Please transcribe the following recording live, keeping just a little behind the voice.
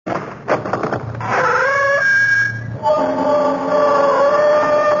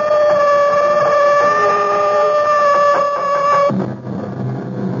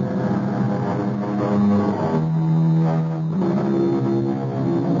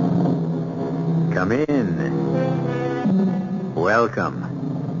Come in.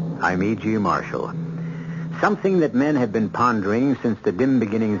 Welcome. I'm E.G. Marshall. Something that men have been pondering since the dim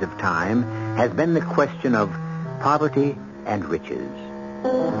beginnings of time has been the question of poverty and riches.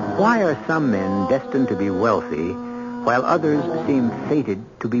 Why are some men destined to be wealthy while others seem fated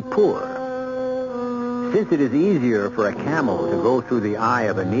to be poor? Since it is easier for a camel to go through the eye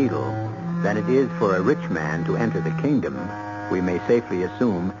of a needle than it is for a rich man to enter the kingdom, we may safely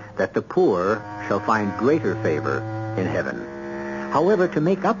assume that the poor shall find greater favor in heaven. However, to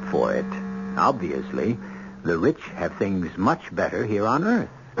make up for it, obviously, the rich have things much better here on earth.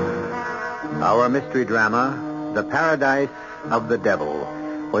 Our mystery drama, The Paradise of the Devil,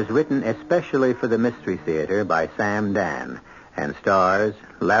 was written especially for the Mystery Theater by Sam Dann and stars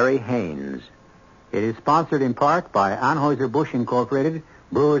Larry Haines. It is sponsored in part by Anheuser-Busch Incorporated,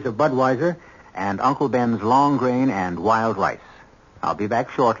 Brewers of Budweiser, and Uncle Ben's Long Grain and Wild Rice. I'll be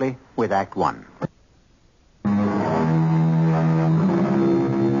back shortly with Act One.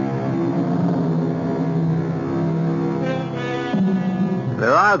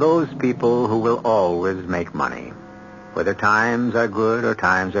 There are those people who will always make money, whether times are good or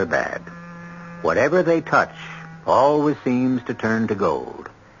times are bad. Whatever they touch always seems to turn to gold.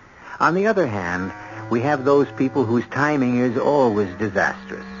 On the other hand, we have those people whose timing is always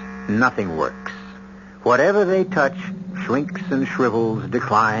disastrous. Nothing works. Whatever they touch shrinks and shrivels,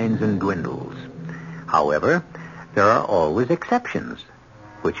 declines and dwindles. However, there are always exceptions,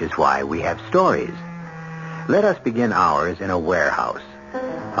 which is why we have stories. Let us begin ours in a warehouse,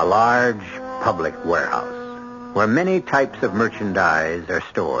 a large public warehouse, where many types of merchandise are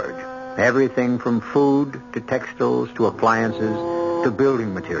stored. Everything from food to textiles to appliances to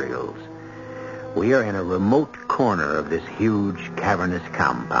building materials. We are in a remote corner of this huge, cavernous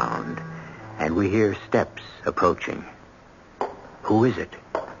compound, and we hear steps approaching. Who is it?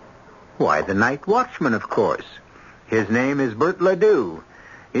 Why, the night watchman, of course. His name is Bert Ledoux.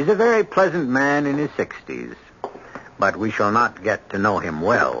 He's a very pleasant man in his 60s, but we shall not get to know him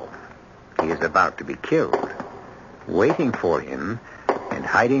well. He is about to be killed. Waiting for him, and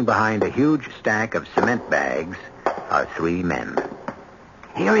hiding behind a huge stack of cement bags, are three men.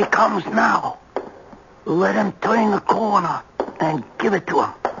 Here he comes now. Let him turn the corner and give it to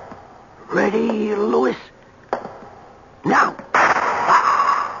him. Ready, Louis? Now.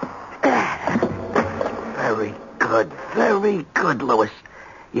 Very good, Louis.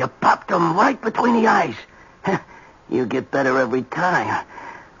 You popped him right between the eyes. You get better every time.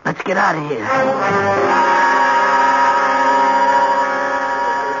 Let's get out of here.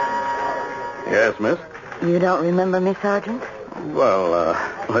 Yes, miss? You don't remember me, Sergeant? Well,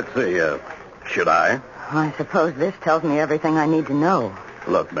 let's see. Should I? I suppose this tells me everything I need to know.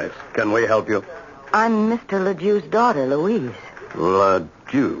 Look, miss, can we help you? I'm Mr. Ledoux's daughter, Louise.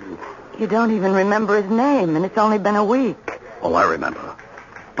 Ledoux. You don't even remember his name, and it's only been a week. Oh, I remember.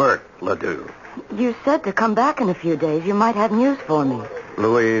 Bert Ledoux. You said to come back in a few days. You might have news for me.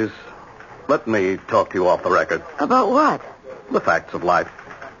 Louise, let me talk to you off the record. About what? The facts of life.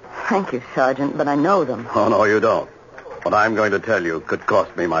 Thank you, Sergeant, but I know them. Oh, no, you don't. What I'm going to tell you could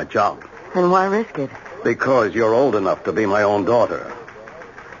cost me my job. Then why risk it? Because you're old enough to be my own daughter.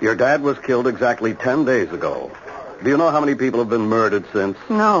 Your dad was killed exactly 10 days ago. Do you know how many people have been murdered since?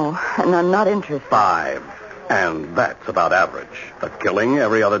 No, and I'm not interested. 5. And that's about average. A killing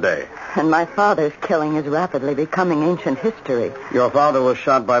every other day. And my father's killing is rapidly becoming ancient history. Your father was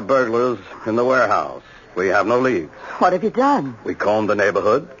shot by burglars in the warehouse. We have no leads. What have you done? We combed the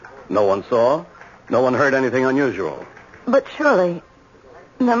neighborhood. No one saw. No one heard anything unusual. But surely,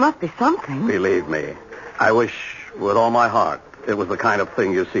 there must be something. Believe me, I wish with all my heart it was the kind of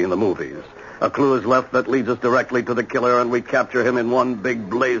thing you see in the movies. A clue is left that leads us directly to the killer, and we capture him in one big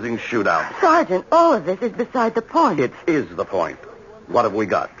blazing shootout. Sergeant, all of this is beside the point. It is the point. What have we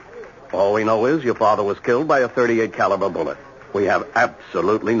got? All we know is your father was killed by a .38 caliber bullet. We have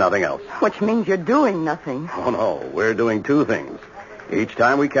absolutely nothing else. Which means you're doing nothing. Oh, no. We're doing two things. Each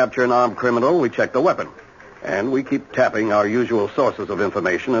time we capture an armed criminal, we check the weapon. And we keep tapping our usual sources of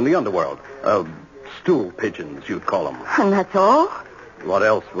information in the underworld. Stool pigeons, you'd call them. And that's all? What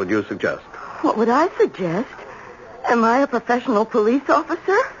else would you suggest? What would I suggest? Am I a professional police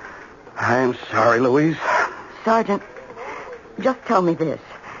officer? I'm sorry, Louise. Sergeant, just tell me this.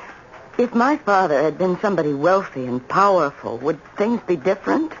 If my father had been somebody wealthy and powerful, would things be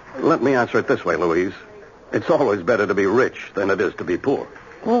different? Let me answer it this way, Louise. It's always better to be rich than it is to be poor.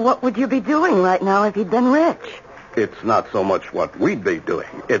 Well, what would you be doing right now if you'd been rich? It's not so much what we'd be doing.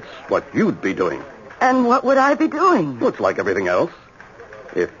 It's what you'd be doing. And what would I be doing? Well, it's like everything else.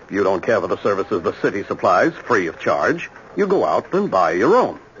 If you don't care for the services the city supplies free of charge, you go out and buy your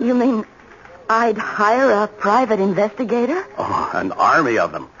own. You mean I'd hire a private investigator? Oh, an army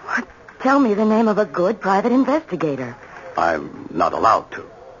of them. Tell me the name of a good private investigator. I'm not allowed to.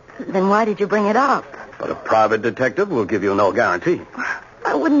 Then why did you bring it up? But a private detective will give you no guarantee.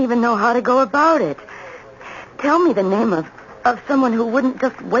 I wouldn't even know how to go about it. Tell me the name of someone who wouldn't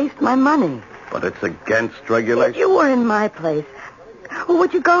just waste my money. But it's against regulation. If you were in my place, who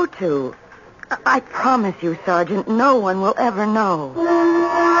would you go to? I promise you, Sergeant, no one will ever know.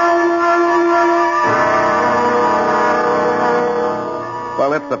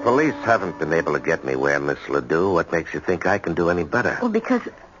 Well, if the police haven't been able to get me where, Miss Ledoux, what makes you think I can do any better? Well, because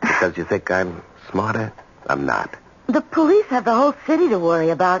you think I'm smarter? I'm not. the police have the whole city to worry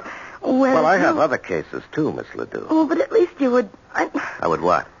about. Well, I have other cases, too, Miss Ledoux. Oh, but at least you would... I would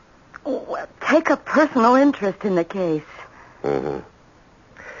what? Well, take a personal interest in the case. Mm-hmm.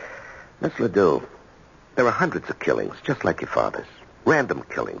 Miss Ledoux, there are hundreds of killings, just like your father's. Random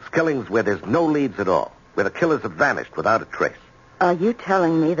killings. Killings where there's no leads at all. Where the killers have vanished without a trace. Are you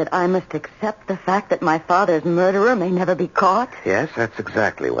telling me that I must accept the fact that my father's murderer may never be caught? Yes, that's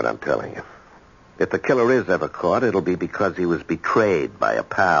exactly what I'm telling you. If the killer is ever caught, it'll be because he was betrayed by a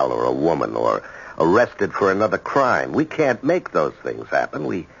pal or a woman or arrested for another crime. We can't make those things happen.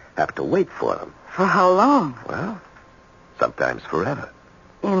 We have to wait for them. For how long? Well, sometimes forever.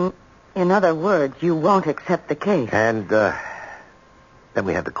 In other words, you won't accept the case. And then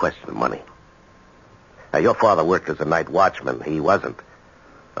we have the question of money. Now, your father worked as a night watchman. He wasn't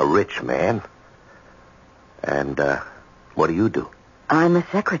a rich man. And what do you do? I'm a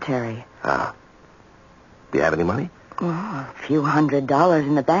secretary. Ah. Do you have any money? Oh, a few $100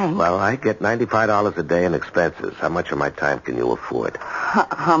 in the bank. Well, I get $95 a day in expenses. How much of my time can you afford?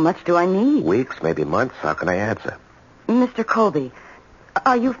 How much do I need? Weeks, maybe months. How can I answer? Mr. Colby,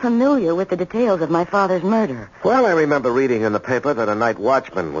 are you familiar with the details of my father's murder? Well, I remember reading in the paper that a night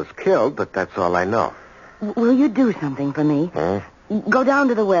watchman was killed, but that's all I know. Will you do something for me? Go down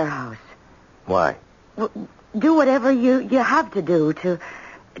to the warehouse. Why? Do whatever you have to do to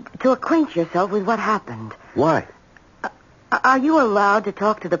acquaint yourself with what happened. Why? Are you allowed to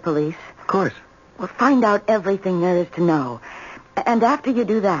talk to the police? Of course. Well, find out everything there is to know. And after you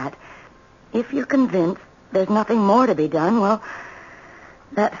do that, if you're convinced there's nothing more to be done, well,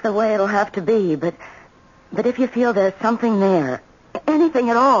 that's the way it'll have to be. But if you feel there's something there, anything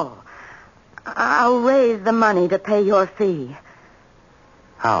at all, I'll raise the money to pay your fee.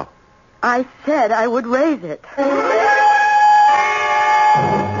 How? I said I would raise it.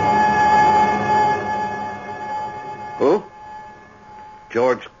 Who?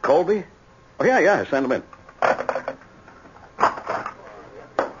 George Colby? Oh, yeah, send him in.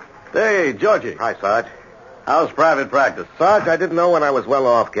 Hey, Georgie. Hi, Sarge. How's private practice? Sarge, I didn't know when I was well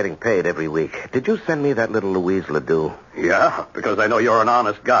off getting paid every week. Did you send me that little Louise Ledoux? Yeah, because I know you're an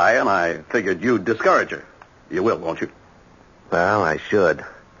honest guy, and I figured you'd discourage her. You will, won't you? Well, I should.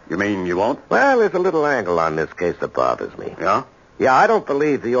 You mean you won't? Well, there's a little angle on this case that bothers me. Yeah? Yeah, I don't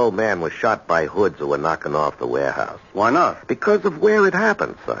believe the old man was shot by hoods who were knocking off the warehouse. Why not? Because of where it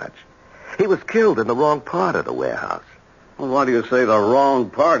happened, Sarge. He was killed in the wrong part of the warehouse. Well, why do you say the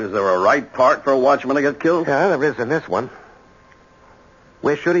wrong part? Is there a right part for a watchman to get killed? Yeah, there is in this one.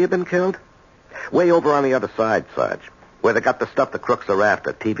 Where should he have been killed? Way over on the other side, Sarge. Where they got the stuff the crooks are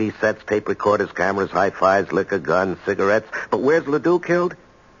after. TV sets, tape recorders, cameras, hi-fis, liquor, guns, cigarettes. But where's Ledoux killed?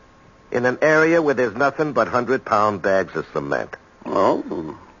 In an area where there's nothing but 100-pound bags of cement.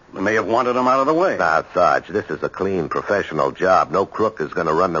 Oh, they may have wanted him out of the way. Now, Sarge, this is a clean, professional job. No crook is going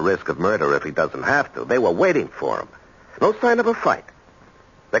to run the risk of murder if he doesn't have to. They were waiting for him. No sign of a fight.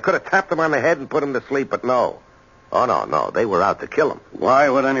 They could have tapped him on the head and put him to sleep, but no. Oh, no. They were out to kill him. Why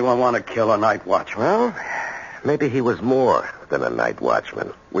would anyone want to kill a night watchman? Well, maybe he was more than a night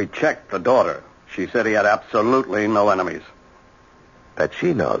watchman. We checked the daughter. She said he had absolutely no enemies. That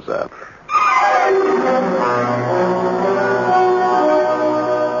she knows of.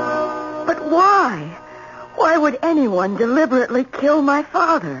 But why? Why would anyone deliberately kill my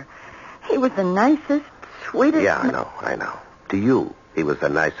father? He was the nicest, sweetest... Yeah, I know. To you, he was the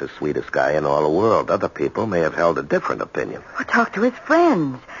nicest, sweetest guy in all the world. Other people may have held a different opinion. Well, talk to his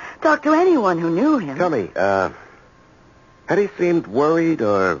friends. Talk to anyone who knew him. Tell me, had he seemed worried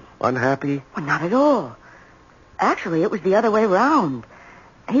or unhappy? Well, not at all. Actually, it was the other way round.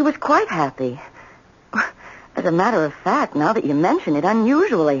 He was quite happy. As a matter of fact, now that you mention it,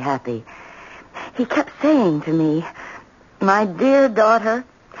 unusually happy. He kept saying to me, "My dear daughter,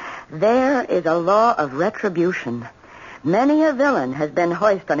 there is a law of retribution. Many a villain has been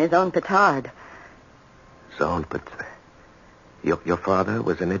hoist on his own petard." But your father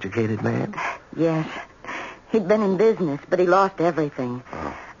was an educated man? Yes. He'd been in business, but he lost everything.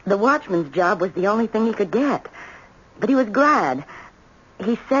 Oh. The watchman's job was the only thing he could get. But he was glad.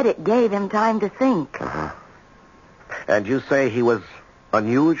 He said it gave him time to think. Uh-huh. And you say he was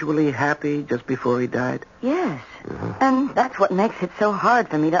unusually happy just before he died? Yes. And that's what makes it so hard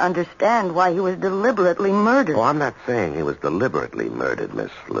for me to understand why he was deliberately murdered. Oh, I'm not saying he was deliberately murdered,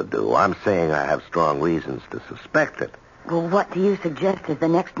 Miss Ledoux. I'm saying I have strong reasons to suspect it. Well, what do you suggest is the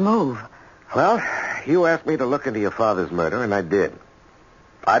next move? Well, you asked me to look into your father's murder, and I did.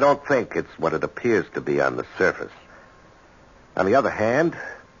 I don't think it's what it appears to be on the surface. On the other hand,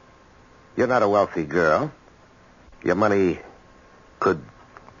 you're not a wealthy girl. Your money could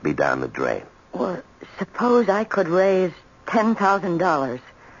be down the drain. Well, suppose I could raise $10,000.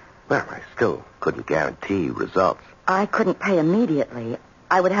 Well, I still couldn't guarantee results. I couldn't pay immediately.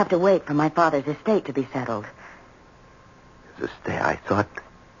 I would have to wait for my father's estate to be settled. His estate? I thought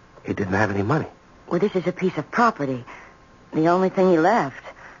he didn't have any money. Well, this is a piece of property. The only thing he left.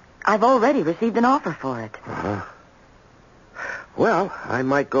 I've already received an offer for it. Uh-huh. Well, I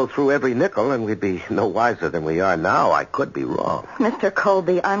might go through every nickel and we'd be no wiser than we are now. I could be wrong. Mr.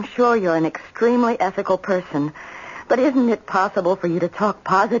 Colby, I'm sure you're an extremely ethical person, but isn't it possible for you to talk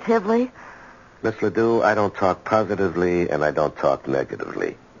positively? Miss Ledoux, I don't talk positively and I don't talk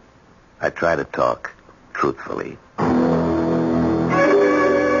negatively. I try to talk truthfully.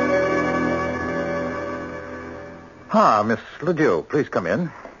 Miss Ledoux, please come in.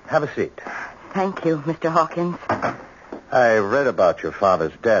 Have a seat. Thank you, Mr. Hawkins. I read about your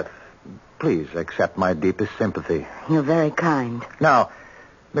father's death. Please accept my deepest sympathy. You're very kind. Now,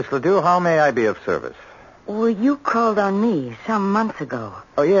 Miss Ledoux, how may I be of service? Well, you called on me some months ago.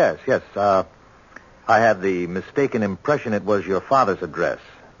 Oh, yes. I had the mistaken impression it was your father's address.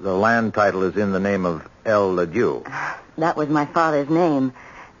 The land title is in the name of L. Ledoux. That was my father's name,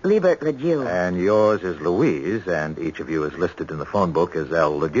 Gilbert Ledoux. And yours is Louise, and each of you is listed in the phone book as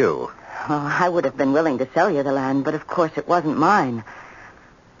L. Ledoux. Oh, I would have been willing to sell you the land, but of course it wasn't mine.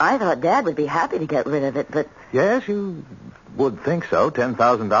 I thought Dad would be happy to get rid of it, but... Yes, you would think so.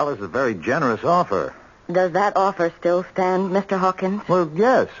 $10,000 is a very generous offer. Does that offer still stand, Mr. Hawkins? Well,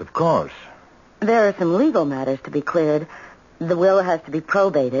 yes, of course. There are some legal matters to be cleared. The will has to be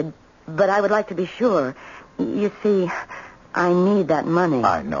probated, but I would like to be sure. You see, I need that money.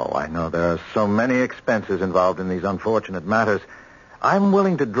 I know. There are so many expenses involved in these unfortunate matters. I'm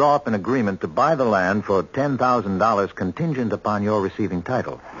willing to draw up an agreement to buy the land for $10,000 contingent upon your receiving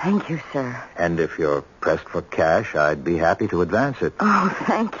title. Thank you, sir. And if you're pressed for cash, I'd be happy to advance it. Oh,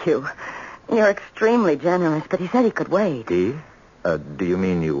 thank you. You're extremely generous, but he said he could wait. He? Do you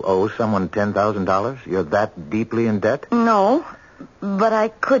mean you owe someone $10,000? You're that deeply in debt? No, but I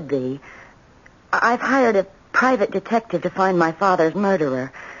could be. I've hired a private detective to find my father's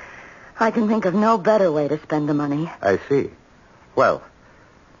murderer. I can think of no better way to spend the money. I see. Well,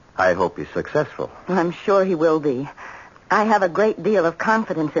 I hope he's successful. I'm sure he will be. I have a great deal of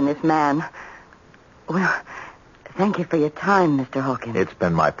confidence in this man. Well, thank you for your time, Mr. Hawkins. It's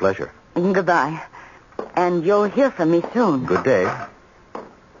been my pleasure. Goodbye. And you'll hear from me soon. Good day.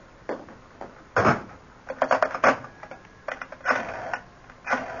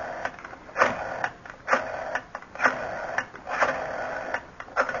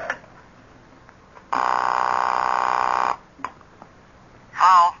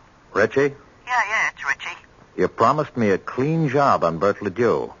 Richie? Yeah, it's Richie. You promised me a clean job on Bert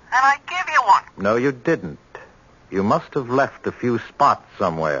Ledoux. And I give you one. No, you didn't. You must have left a few spots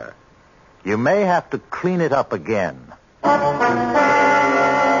somewhere. You may have to clean it up again.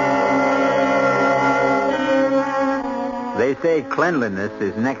 They say cleanliness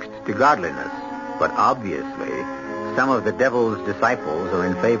is next to godliness, but obviously some of the devil's disciples are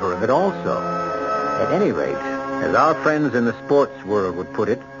in favor of it also. At any rate, as our friends in the sports world would put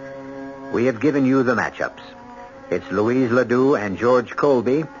it, we have given you the matchups. It's Louise Ledoux and George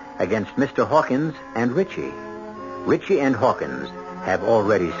Colby against Mr. Hawkins and Richie. Richie and Hawkins have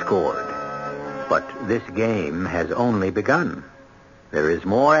already scored. But this game has only begun. There is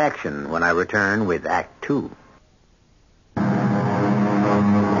more action when I return with Act 2.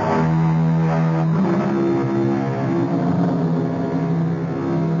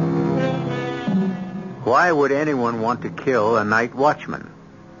 Why would anyone want to kill a night watchman?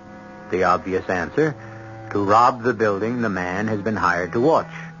 The obvious answer, to rob the building the man has been hired to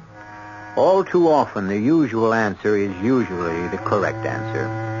watch. All too often, the usual answer is usually the correct answer.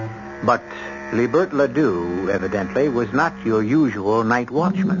 But Gilbert Ledoux, evidently, was not your usual night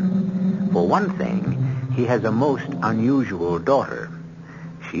watchman. For one thing, he has a most unusual daughter.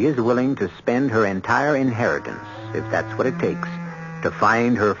 She is willing to spend her entire inheritance, if that's what it takes, to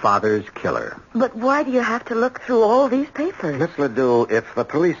find her father's killer. But why do you have to look through all these papers? Miss Ledoux, if the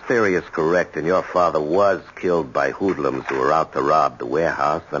police theory is correct and your father was killed by hoodlums who were out to rob the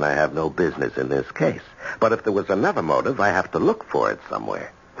warehouse, then I have no business in this case. But if there was another motive, I have to look for it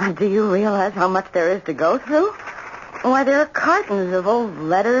somewhere. Do you realize how much there is to go through? Why, there are cartons of old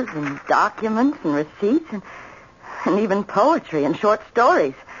letters and documents and receipts and even poetry and short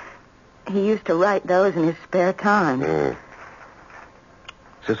stories. He used to write those in his spare time. Is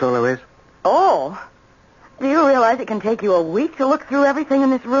this all there is? Oh, do you realize it can take you a week to look through everything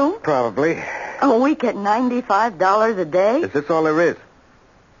in this room? Probably. A week at $95 a day? Is this all there is?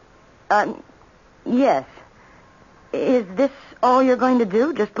 Yes. Is this all you're going to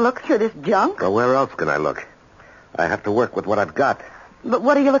do? Just look through this junk? Well, where else can I look? I have to work with what I've got. But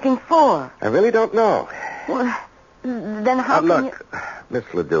what are you looking for? I really don't know. Well, then how can look, Miss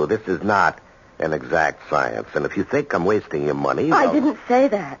Ledoux, this is not an exact science. And if you think I'm wasting your money... I didn't say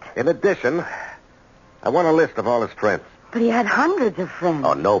that. In addition, I want a list of all his friends. But he had hundreds of friends.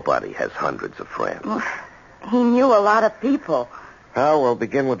 Oh, nobody has hundreds of friends. Well, he knew a lot of people. Well, we'll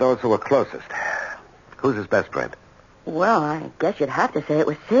begin with those who are closest. Who's his best friend? Well, I guess you'd have to say it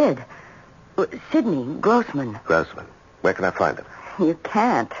was Sid. Sidney Grossman. Grossman. Where can I find him? You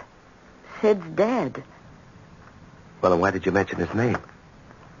can't. Sid's dead. Well, then why did you mention his name?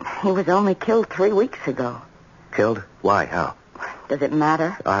 He was only killed 3 weeks ago. Killed? Why? How? Does it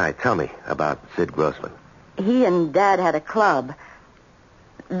matter? All right, tell me about Sid Grossman. He and Dad had a club.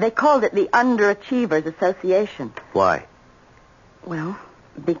 They called it the Underachievers Association. Why? Well,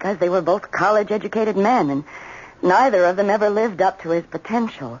 because they were both college-educated men, and neither of them ever lived up to his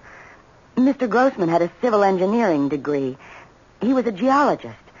potential. Mr. Grossman had a civil engineering degree. He was a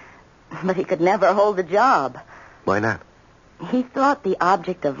geologist, but he could never hold a job. Why not? He thought the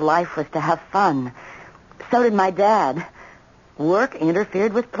object of life was to have fun. So did my dad. Work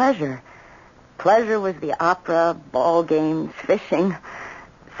interfered with pleasure. Pleasure was the opera, ball games, fishing.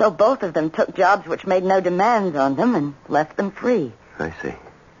 So both of them took jobs which made no demands on them and left them free. I see.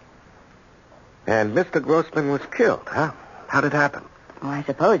 And Mr. Grossman was killed, huh? How did it happen? Well, I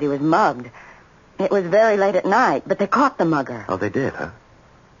suppose he was mugged. It was very late at night, but they caught the mugger. Oh, they did, huh?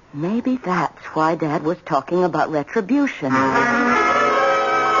 Maybe that's why Dad was talking about retribution. Now,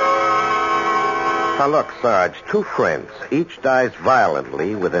 look, Sarge, 2 friends. Each dies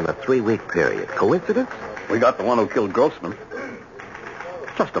violently within a 3-week period. Coincidence? We got the one who killed Grossman.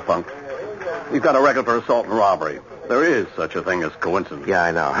 Just a punk. He's got a record for assault and robbery. There is such a thing as coincidence. Yeah,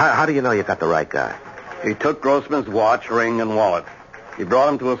 I know. How do you know you got the right guy? He took Grossman's watch, ring, and wallet. He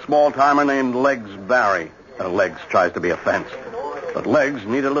brought him to a small-timer named Legs Barry. Legs tries to be a fence. But Legs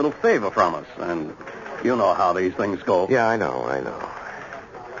need a little favor from us, and you know how these things go. Yeah, I know.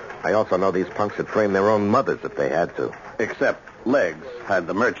 I also know these punks would frame their own mothers if they had to. Except Legs had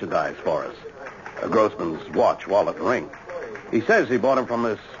the merchandise for us. Grossman's watch, wallet, and ring. He says he bought him from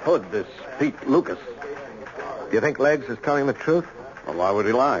this hood, this Pete Lucas. Do you think Legs is telling the truth? Well, why would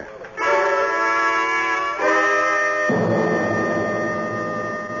he lie?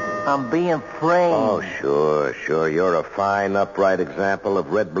 I'm being framed. Oh, sure. You're a fine, upright example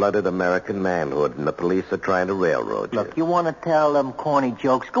of red-blooded American manhood, and the police are trying to railroad you. Look, you want to tell them corny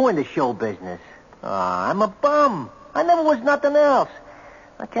jokes? Go into show business. I'm a bum. I never was nothing else.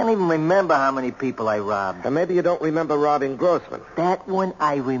 I can't even remember how many people I robbed. And maybe you don't remember robbing Grossman. That one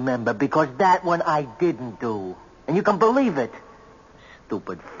I remember, because that one I didn't do. And you can believe it.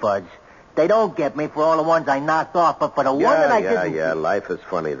 Stupid fudge. They don't get me for all the ones I knocked off, but for the one that I didn't... Yeah, life is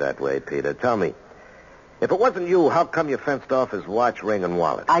funny that way, Peter. Tell me, if it wasn't you, how come you fenced off his watch, ring, and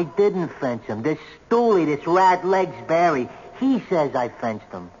wallet? I didn't fence him. This stoolie, this rat Legs Barry, he says I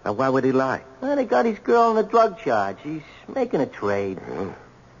fenced him. Now, why would he lie? Well, they got his girl on a drug charge. He's making a trade.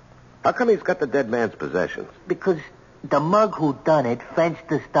 How come he's got the dead man's possessions? Because the mug who done it fenced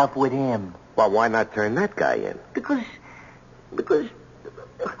the stuff with him. Well, why not turn that guy in? Because...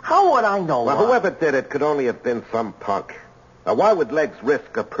 How would I know? Well, whoever did it could only have been some punk. Now, why would Legs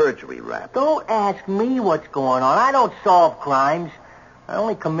risk a perjury rap? Don't ask me what's going on. I don't solve crimes. I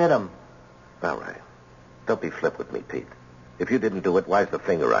only commit them. All right. Don't be flip with me, Pete. If you didn't do it, why's the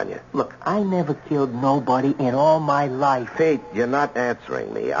finger on you? Look, I never killed nobody in all my life. Pete, you're not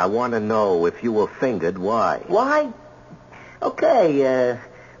answering me. I want to know if you were fingered, why? Why? Okay,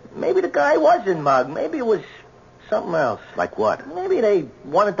 maybe the guy wasn't mugged. Maybe it was something else. Like what? Maybe they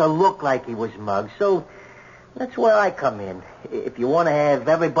wanted to look like he was mugged, so that's where I come in. If you want to have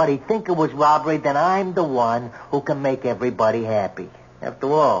everybody think it was robbery, then I'm the one who can make everybody happy.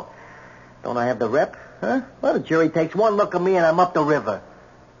 After all, don't I have the rep? Huh? Well, the jury takes one look at me and I'm up the river.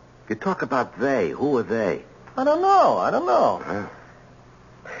 You talk about they. Who are they? I don't know.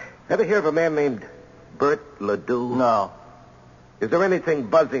 Ever hear of a man named Bert Ledoux? No. Is there anything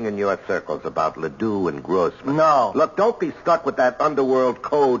buzzing in your circles about Ledoux and Grossman? No. Look, don't be stuck with that underworld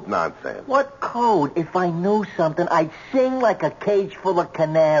code nonsense. What code? If I knew something, I'd sing like a cage full of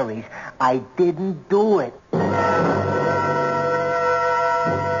canaries. I didn't do it. The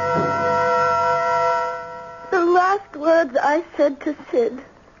last words I said to Sid.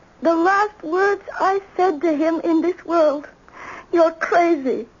 The last words I said to him in this world. You're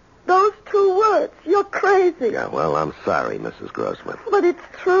crazy. Those 2 words. You're crazy. Yeah, well, I'm sorry, Mrs. Grossman. But it's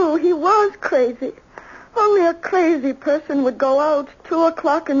true. He was crazy. Only a crazy person would go out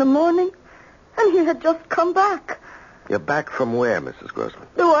 2:00 in the morning. And he had just come back. You're back from where, Mrs. Grossman?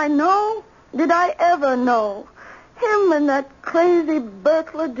 Do I know? Did I ever know? Him and that crazy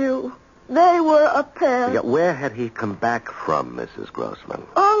Bert Ledoux. They were a pair. Yeah, where had he come back from, Mrs. Grossman?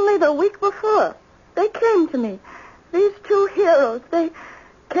 Only the week before. They came to me. These 2 heroes. They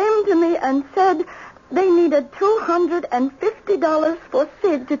came to me and said they needed $250 for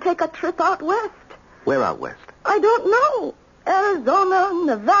Sid to take a trip out west. Where out west? I don't know. Arizona,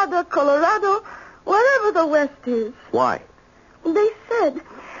 Nevada, Colorado, wherever the west is. Why? They said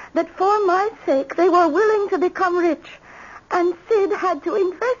that for my sake they were willing to become rich, and Sid had to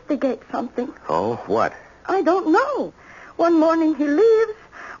investigate something. Oh, what? I don't know. One morning he leaves.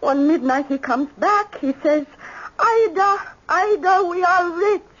 One midnight he comes back. He says, Ida, we are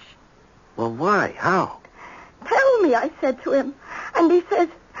rich. Well, why? How? Tell me, I said to him. And he says,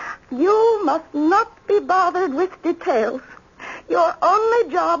 you must not be bothered with details. Your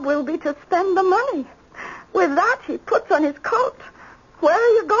only job will be to spend the money. With that, he puts on his coat. Where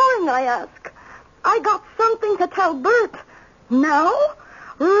are you going, I ask. I got something to tell Bert. Now?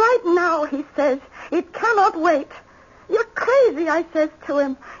 Right now, he says. It cannot wait. You're crazy, I says to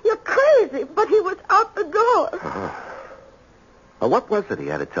him. You're crazy. But he was out the door. Well, what was it he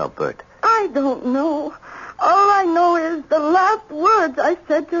had to tell Bert? I don't know. All I know is the last words I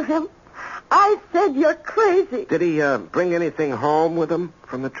said to him. I said, you're crazy. Did he bring anything home with him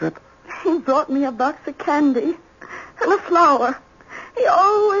from the trip? He brought me a box of candy and a flower. He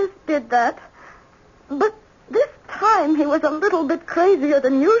always did that. But this time he was a little bit crazier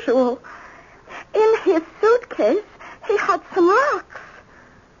than usual. In his suitcase, he had some rocks.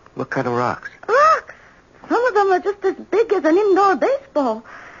 What kind of rocks? Rocks. Some of them are just as big as an indoor baseball.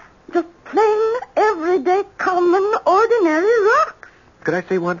 Just plain, everyday, common, ordinary rocks. Could I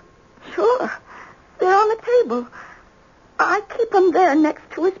see one? Sure. They're on the table. I keep them there next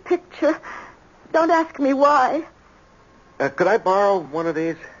to his picture. Don't ask me why. Could I borrow one of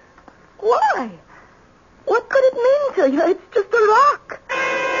these? Why? What could it mean to you? It's just a rock.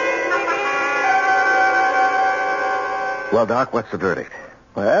 Well, Doc, what's the verdict?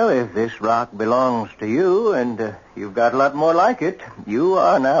 Well, if this rock belongs to you and you've got a lot more like it, you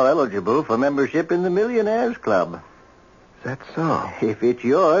are now eligible for membership in the Millionaires Club. Is that so? If it's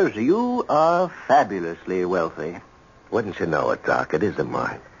yours, you are fabulously wealthy. Wouldn't you know it, Doc? It isn't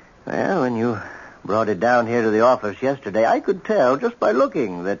mine. Well, when you brought it down here to the office yesterday, I could tell just by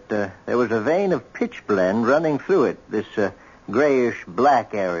looking that there was a vein of pitch blende running through it, this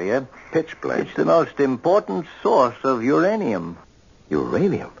grayish-black area. Pitch blende? It's the most important source of uranium.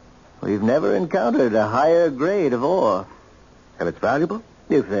 Uranium? We've never encountered a higher grade of ore. And it's valuable?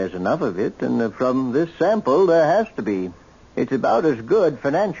 If there's enough of it, and from this sample there has to be. It's about as good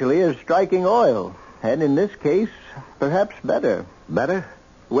financially as striking oil. And in this case, perhaps better. Better?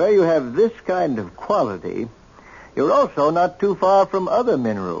 Where you have this kind of quality, you're also not too far from other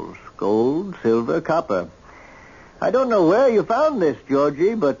minerals. Gold, silver, copper. I don't know where you found this,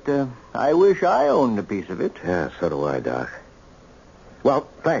 Georgie, but I wish I owned a piece of it. Yeah, so do I, Doc. Well,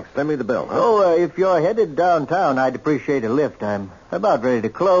 thanks. Send me the bill, huh? Oh, if you're headed downtown, I'd appreciate a lift. I'm about ready to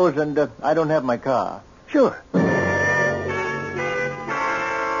close, and I don't have my car. Sure.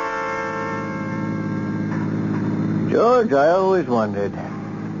 George, I always wondered,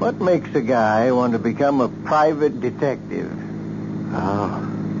 what makes a guy want to become a private detective? Oh.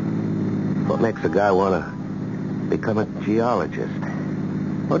 What makes a guy want to become a geologist?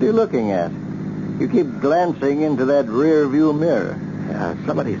 What are you looking at? You keep glancing into that rear view mirror. Yeah,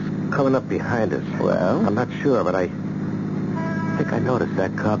 somebody's coming up behind us. Well? I'm not sure, but I think I noticed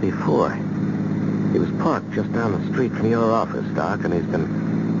that car before. He was parked just down the street from your office, Doc, and he's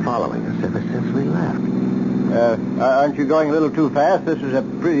been following us ever since we left. Aren't you going a little too fast? This is a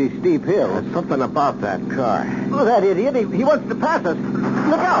pretty steep hill. There's something about that car. Oh, that idiot. He wants to pass us.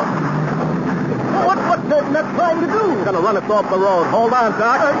 Look out. What's that nut trying to do? He's going to run us off the road. Hold on,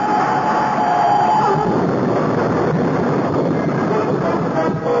 Doc.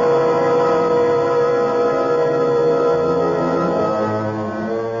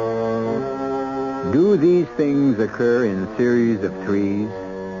 occur in series of threes.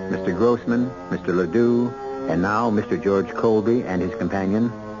 Mr. Grossman, Mr. Ledoux, and now Mr. George Colby and his companion.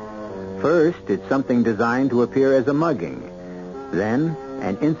 First, it's something designed to appear as a mugging. Then,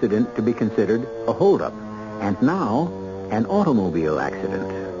 an incident to be considered a holdup. And now, an automobile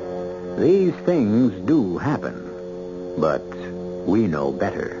accident. These things do happen. But we know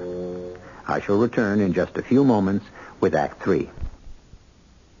better. I shall return in just a few moments with Act 3.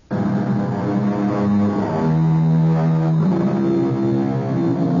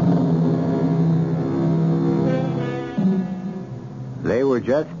 They were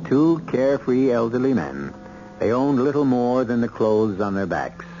just two carefree elderly men. They owned little more than the clothes on their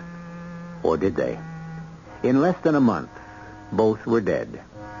backs. Or did they? In less than a month, both were dead,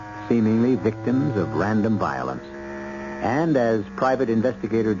 seemingly victims of random violence. And as Private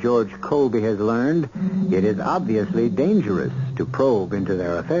Investigator George Colby has learned, it is obviously dangerous to probe into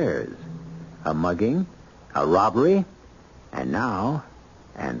their affairs. A mugging, a robbery, and now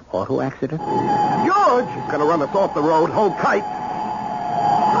an auto accident. George! He's going to run us off the road. Hold tight.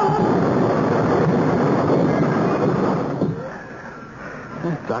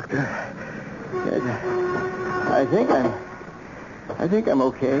 Doctor, I think I'm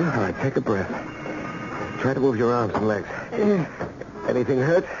okay. All right, take a breath. Try to move your arms and legs. Anything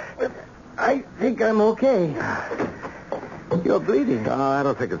hurt? I think I'm okay. You're bleeding. Oh, I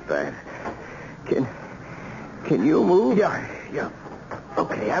don't think it's bad. Can you move? Yeah.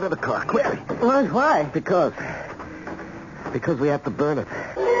 Okay, out of the car, quickly. Why? Because we have to burn it.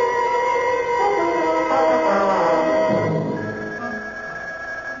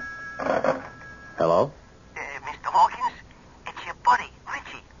 Hello? Mr. Hawkins, it's your buddy,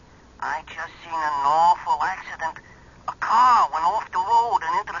 Richie. I just seen an awful accident. A car went off the road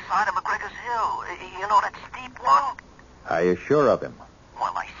and into the side of McGregor's Hill. You know that steep one? Are you sure of him?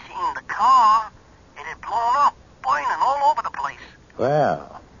 Well, I seen the car. It had blown up, burning all over the place.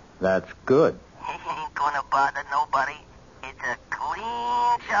 Well, that's good. He ain't gonna bother nobody. It's a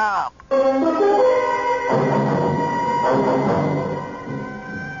clean job.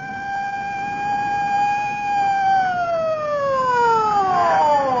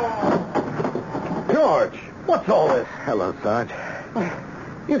 George, what's all this? Hello, Sarge.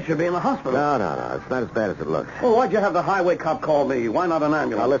 You should be in the hospital. No. It's not as bad as it looks. Well, why'd you have the highway cop call me? Why not an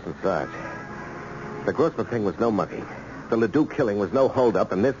ambulance? Now, listen, Sarge. The Grossman thing was no mugging. The Ledoux killing was no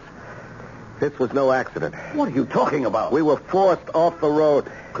holdup, and this was no accident. What are you talking about? We were forced off the road.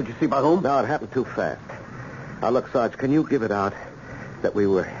 Could you see by whom? No, it happened too fast. Now, look, Sarge, can you give it out that we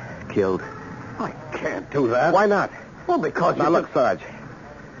were killed? I can't do that. Why not? Well, because Now, look, Sarge.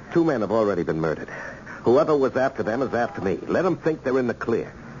 2 men have already been murdered. Whoever was after them is after me. Let them think they're in the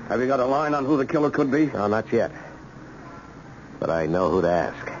clear. Have you got a line on who the killer could be? No, not yet. But I know who to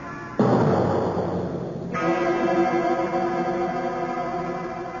ask.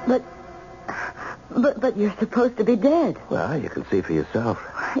 But you're supposed to be dead. Well, you can see for yourself.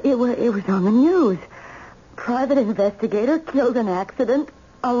 It was on the news. Private investigator killed in accident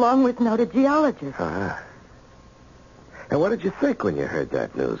along with noted geologist. Uh-huh. And what did you think when you heard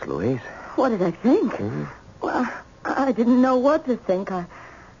that news, Louise? What did I think? Hmm? Well, I didn't know what to think.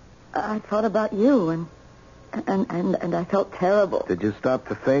 I thought about you, and I felt terrible. Did you stop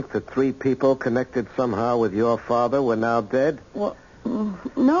to think that 3 people connected somehow with your father were now dead? Well,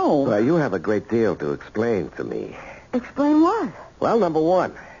 no. Well, you have a great deal to explain to me. Explain what? Well, number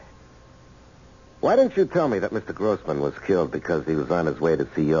 1. Why didn't you tell me that Mr. Grossman was killed because he was on his way to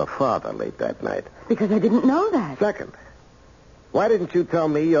see your father late that night? Because I didn't know that. Second, why didn't you tell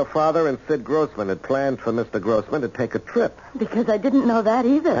me your father and Sid Grossman had planned for Mr. Grossman to take a trip? Because I didn't know that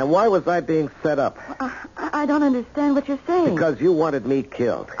either. And why was I being set up? I don't understand what you're saying. Because you wanted me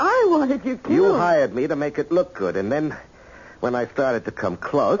killed. I wanted you killed. You hired me to make it look good, and then when I started to come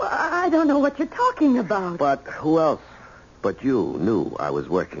close... I don't know what you're talking about. But who else but you knew I was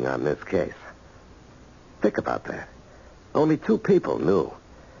working on this case? Think about that. Only 2 people knew.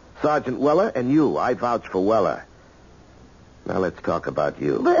 Sergeant Weller and you. I vouch for Weller. Now let's talk about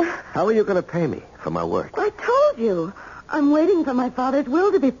you. But how are you going to pay me for my work? I told you. I'm waiting for my father's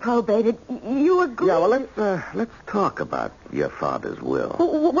will to be probated. You agree? Yeah, well, let's talk about your father's will.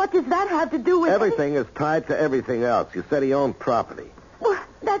 What does that have to do with... Everything is tied to everything else. You said he owned property. Well,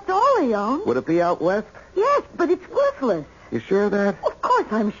 that's all he owns. Would it be out west? Yes, but it's worthless. You sure of that? Of course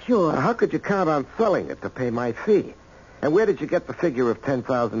I'm sure. How could you count on selling it to pay my fee? And where did you get the figure of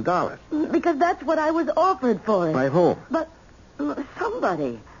 $10,000? Because that's what I was offered for it. By whom? But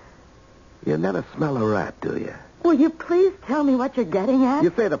somebody. You never smell a rat, do you? Will you please tell me what you're getting at?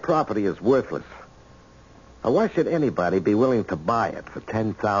 You say the property is worthless. Now, why should anybody be willing to buy it for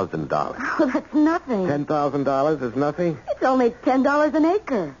 $10,000? Oh, that's nothing. $10,000 is nothing? It's only $10 an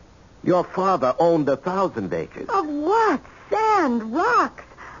acre. Your father owned 1,000 acres. Of what? Sand, rocks,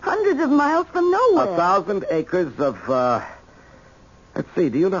 hundreds of miles from nowhere. 1,000 acres of, let's see,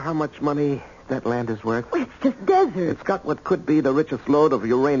 do you know how much money that land is worth? It's just desert. It's got what could be the richest load of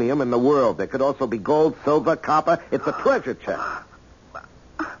uranium in the world. There could also be gold, silver, copper. It's a treasure chest.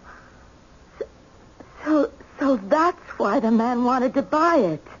 So that's why the man wanted to buy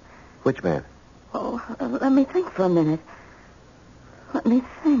it. Which man? Oh, let me think for a minute. Let me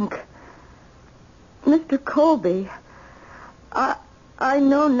think. Mr. Colby. I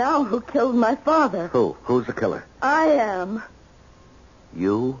know now who killed my father. Who? Who's the killer? I am.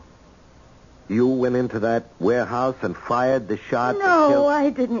 You? You went into that warehouse and fired the shot? No,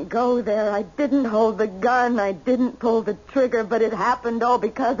 I didn't go there. I didn't hold the gun. I didn't pull the trigger, but it happened all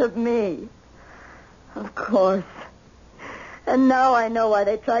because of me. Of course. And now I know why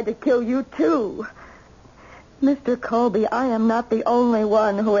they tried to kill you, too. Mr. Colby, I am not the only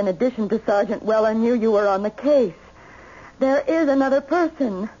one who, in addition to Sergeant Weller, knew you were on the case. There is another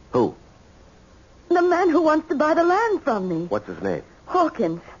person. Who? The man who wants to buy the land from me. What's his name?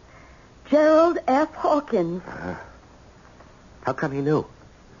 Hawkins. Gerald F. Hawkins. How come he knew?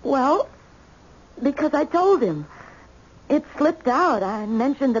 Well, because I told him. It slipped out. I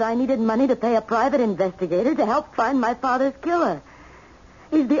mentioned that I needed money to pay a private investigator to help find my father's killer.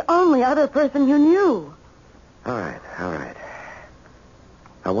 He's the only other person you knew. All right.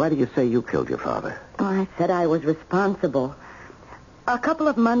 Now, why do you say you killed your father? Oh, I said I was responsible. A couple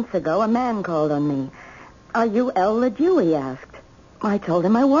of months ago, a man called on me. Are you L. LeDew, he asked. I told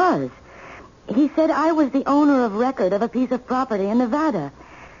him I was. He said I was the owner of record of a piece of property in Nevada.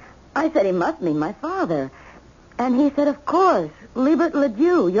 I said he must mean my father. And he said, of course, Gilbert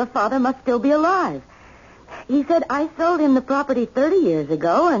LeDew, your father must still be alive. He said, I sold him the property 30 years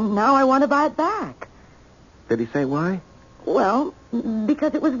ago, and now I want to buy it back. Did he say why? Well,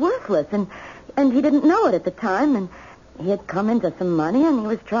 because it was worthless, and he didn't know it at the time, and he had come into some money, and he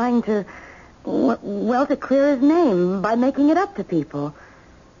was trying to, to clear his name by making it up to people.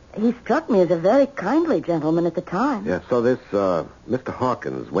 He struck me as a very kindly gentleman at the time. Yeah, so this, Mr.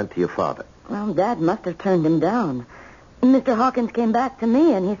 Hawkins went to your father. Well, Dad must have turned him down. Mr. Hawkins came back to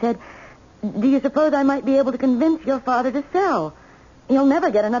me, and he said, do you suppose I might be able to convince your father to sell? He'll never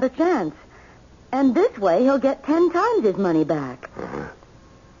get another chance. And this way, he'll get 10 times his money back. Uh-huh.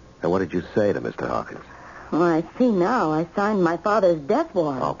 And what did you say to Mr. Hawkins? Well, I see now. I signed my father's death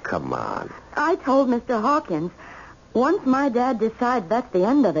warrant. Oh, come on. I told Mr. Hawkins, once my dad decides that's the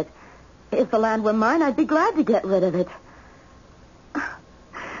end of it, if the land were mine, I'd be glad to get rid of it.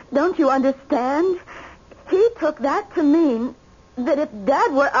 Don't you understand? He took that to mean that if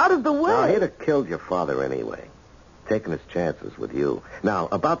Dad were out of the way... No, he'd have killed your father anyway. Taking his chances with you. Now,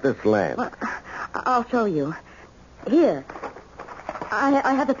 about this land. Well, I'll show you. Here.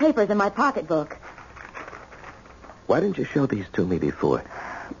 I have the papers in my pocketbook. Why didn't you show these to me before?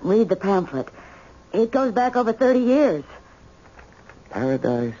 Read the pamphlet. It goes back over 30 years.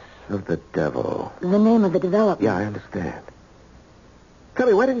 Paradise of the Devil. The name of the development. Yeah, I understand. Tell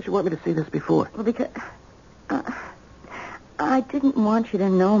me, why didn't you want me to see this before? Well, because... I didn't want you to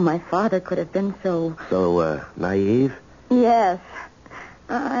know my father could have been so... So, naive? Yes.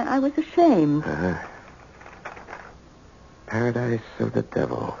 I was ashamed. Uh-huh. Paradise of the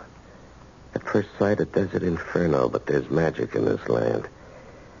Devil. At first sight, a desert inferno, but there's magic in this land.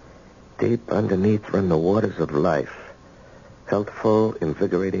 Deep underneath run the waters of life. Healthful,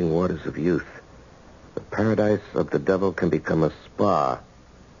 invigorating waters of youth. The paradise of the devil can become a spa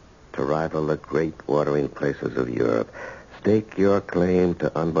to rival the great watering places of Europe. Stake your claim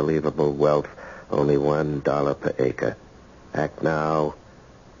to unbelievable wealth, only $1 per acre. Act now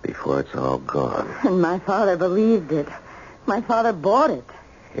before it's all gone. And my father believed it. My father bought it.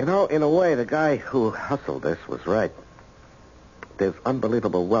 You know, in a way, the guy who hustled this was right. There's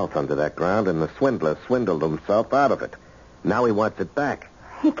unbelievable wealth under that ground, and the swindler swindled himself out of it. Now he wants it back.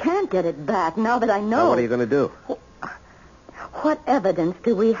 He can't get it back now that I know. Now what are you going to do? What evidence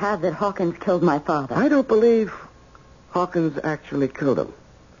do we have that Hawkins killed my father? I don't believe Hawkins actually killed him.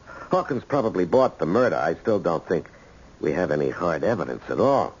 Hawkins probably bought the murder. I still don't think we have any hard evidence at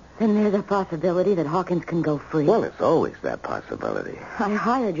all. Then there's a possibility that Hawkins can go free. Well, it's always that possibility. I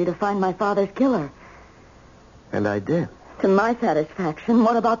hired you to find my father's killer. And I did. To my satisfaction.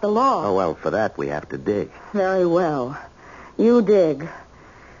 What about the law? Oh, well, for that we have to dig. Very well. You dig.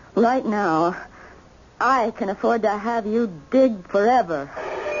 Right now, I can afford to have you dig forever.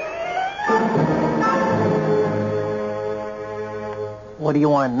 What do you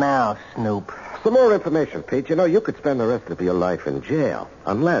want now, Snoop? Some more information, Pete. You know, you could spend the rest of your life in jail.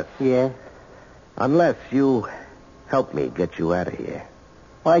 Unless you help me get you out of here.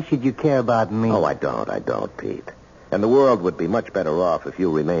 Why should you care about me? Oh, I don't, Pete. And the world would be much better off if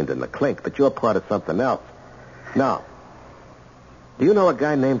you remained in the clink, but you're part of something else. Now, do you know a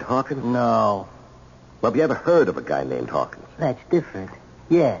guy named Hawkins? No. Well, have you ever heard of a guy named Hawkins? That's different.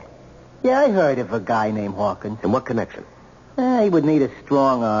 Yeah. Yeah, I heard of a guy named Hawkins. In what connection? He would need a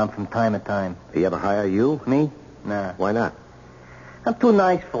strong arm from time to time. He ever hire you? Me? Nah. Why not? I'm too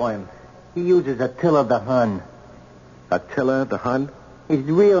nice for him. He uses Attila the Hun. Attila the Hun? His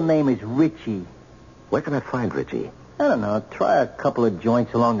real name is Richie. Where can I find Richie? I don't know. Try a couple of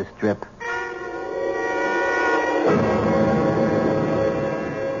joints along the strip.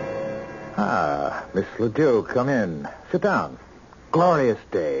 Ah, Miss Ledoux, come in. Sit down. Glorious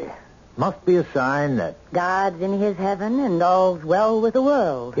day. Must be a sign that... God's in his heaven and all's well with the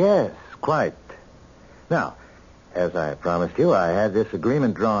world. Yes, quite. Now, as I promised you, I had this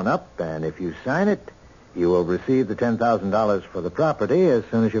agreement drawn up, and if you sign it, you will receive the $10,000 for the property as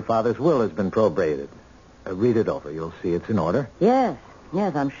soon as your father's will has been probated. Read it over. You'll see it's in order. Yes,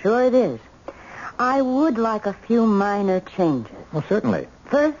 I'm sure it is. I would like a few minor changes. Well, certainly.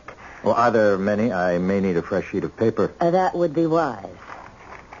 First... Well, are there many? I may need a fresh sheet of paper. That would be wise.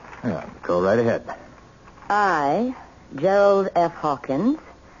 Yeah, go right ahead. I, Gerald F. Hawkins,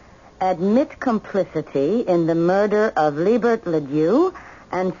 admit complicity in the murder of Gilbert Ledoux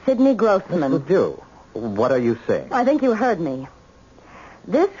and Sidney Grossman. Miss Ledoux, what are you saying? I think you heard me.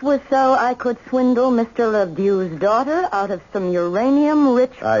 This was so I could swindle Mr. Ledoux's daughter out of some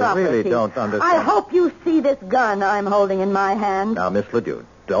uranium-rich property. I really don't understand. I hope you see this gun I'm holding in my hand. Now, Miss Ledoux,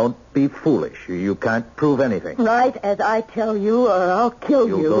 don't be foolish. You can't prove anything. Right as I tell you, or I'll kill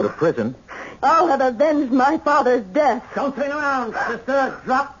you. You'll go to prison. I'll have avenged my father's death. Don't turn around, sister.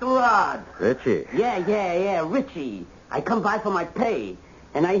 Drop the rod. Richie. Yeah, Richie. I come by for my pay,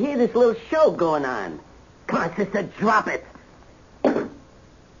 and I hear this little show going on. Come on, sister, drop it.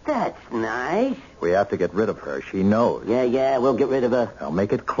 That's nice. We have to get rid of her. She knows. Yeah, we'll get rid of her. I'll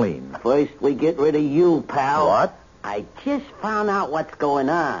make it clean. First, we get rid of you, pal. What? I just found out what's going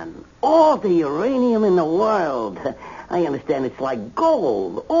on. All the uranium in the world. I understand it's like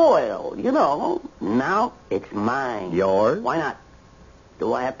gold, oil, you know. Now it's mine. Yours? Why not?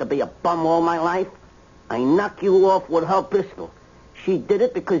 Do I have to be a bum all my life? I knock you off with her pistol. She did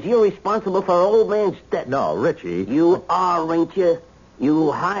it because you're responsible for her old man's death. No, Richie. You are, ain't you?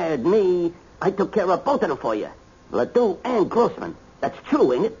 You hired me. I took care of both of them for you. Ledoux and Grossman. That's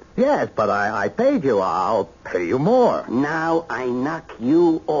true, ain't it? Yes, but I paid you. I'll pay you more. Now I knock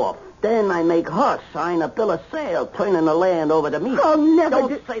you off. Then I make her sign a bill of sale, turning the land over to me. I'll never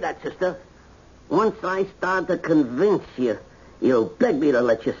Don't say that, sister. Once I start to convince you, you'll beg me to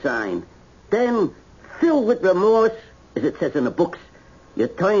let you sign. Then, filled with remorse, as it says in the books, you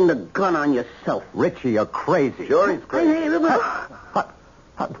turn the gun on yourself. Richie, you're crazy. Sure he's crazy. Hey,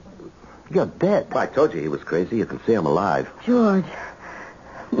 You're dead. I told you he was crazy. You can see him alive. George,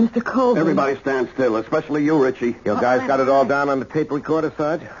 Mr. Colvin. Everybody stand still, especially you, Richie. Your guys got it all down on the tape recorder,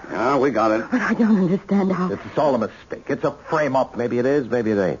 Sarge? Yeah, we got it. But I don't understand how... It's all a mistake. It's a frame-up. Maybe it is,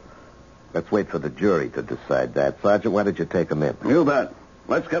 maybe it ain't. Let's wait for the jury to decide that. Sergeant, why did you take him in? You bet.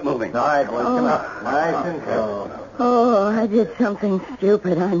 Let's get moving. All right, boys, come on. Nice and slow. Oh, I did something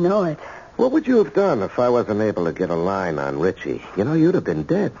stupid. I know it. What would you have done if I wasn't able to get a line on Richie? You know, you'd have been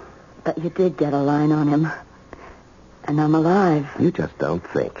dead. But you did get a line on him. And I'm alive. You just don't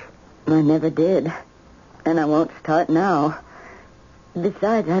think. I never did. And I won't start now.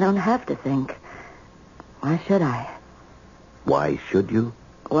 Besides, I don't have to think. Why should I? Why should you?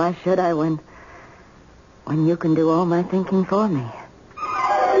 Why should I when you can do all my thinking for me?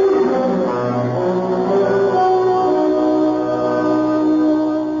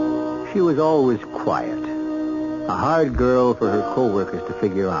 She was always quiet. A hard girl for her co-workers to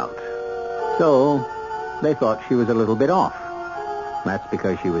figure out. So they thought she was a little bit off. That's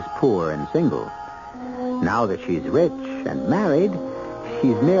because she was poor and single. Now that she's rich and married,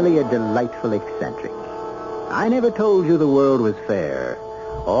 she's merely a delightful eccentric. I never told you the world was fair.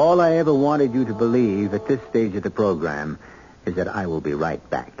 All I ever wanted you to believe at this stage of the program is that I will be right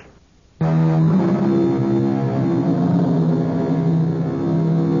back.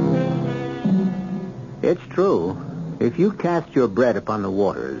 It's true. If you cast your bread upon the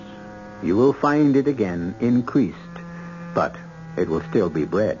waters, you will find it again increased, but it will still be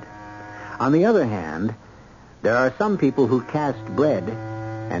bread. On the other hand, there are some people who cast bread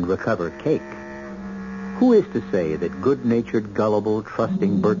and recover cake. Who is to say that good-natured, gullible,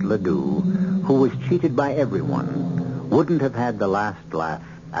 trusting Bert Ledoux, who was cheated by everyone, wouldn't have had the last laugh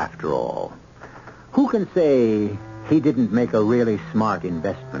after all? Who can say he didn't make a really smart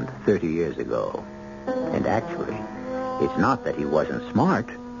investment 30 years ago? And actually, it's not that he wasn't smart.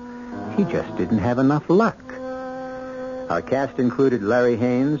 He just didn't have enough luck. Our cast included Larry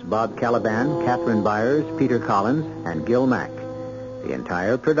Haines, Bob Kaliban, Catherine Byers, Peter Collins, and Gil Mack. The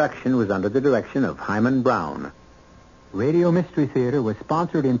entire production was under the direction of Himan Brown. Radio Mystery Theater was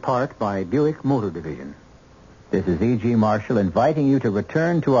sponsored in part by Buick Motor Division. This is E.G. Marshall inviting you to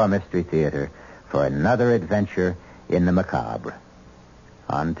return to our Mystery Theater for another adventure in the macabre.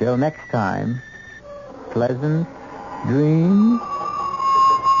 Until next time, pleasant dreams.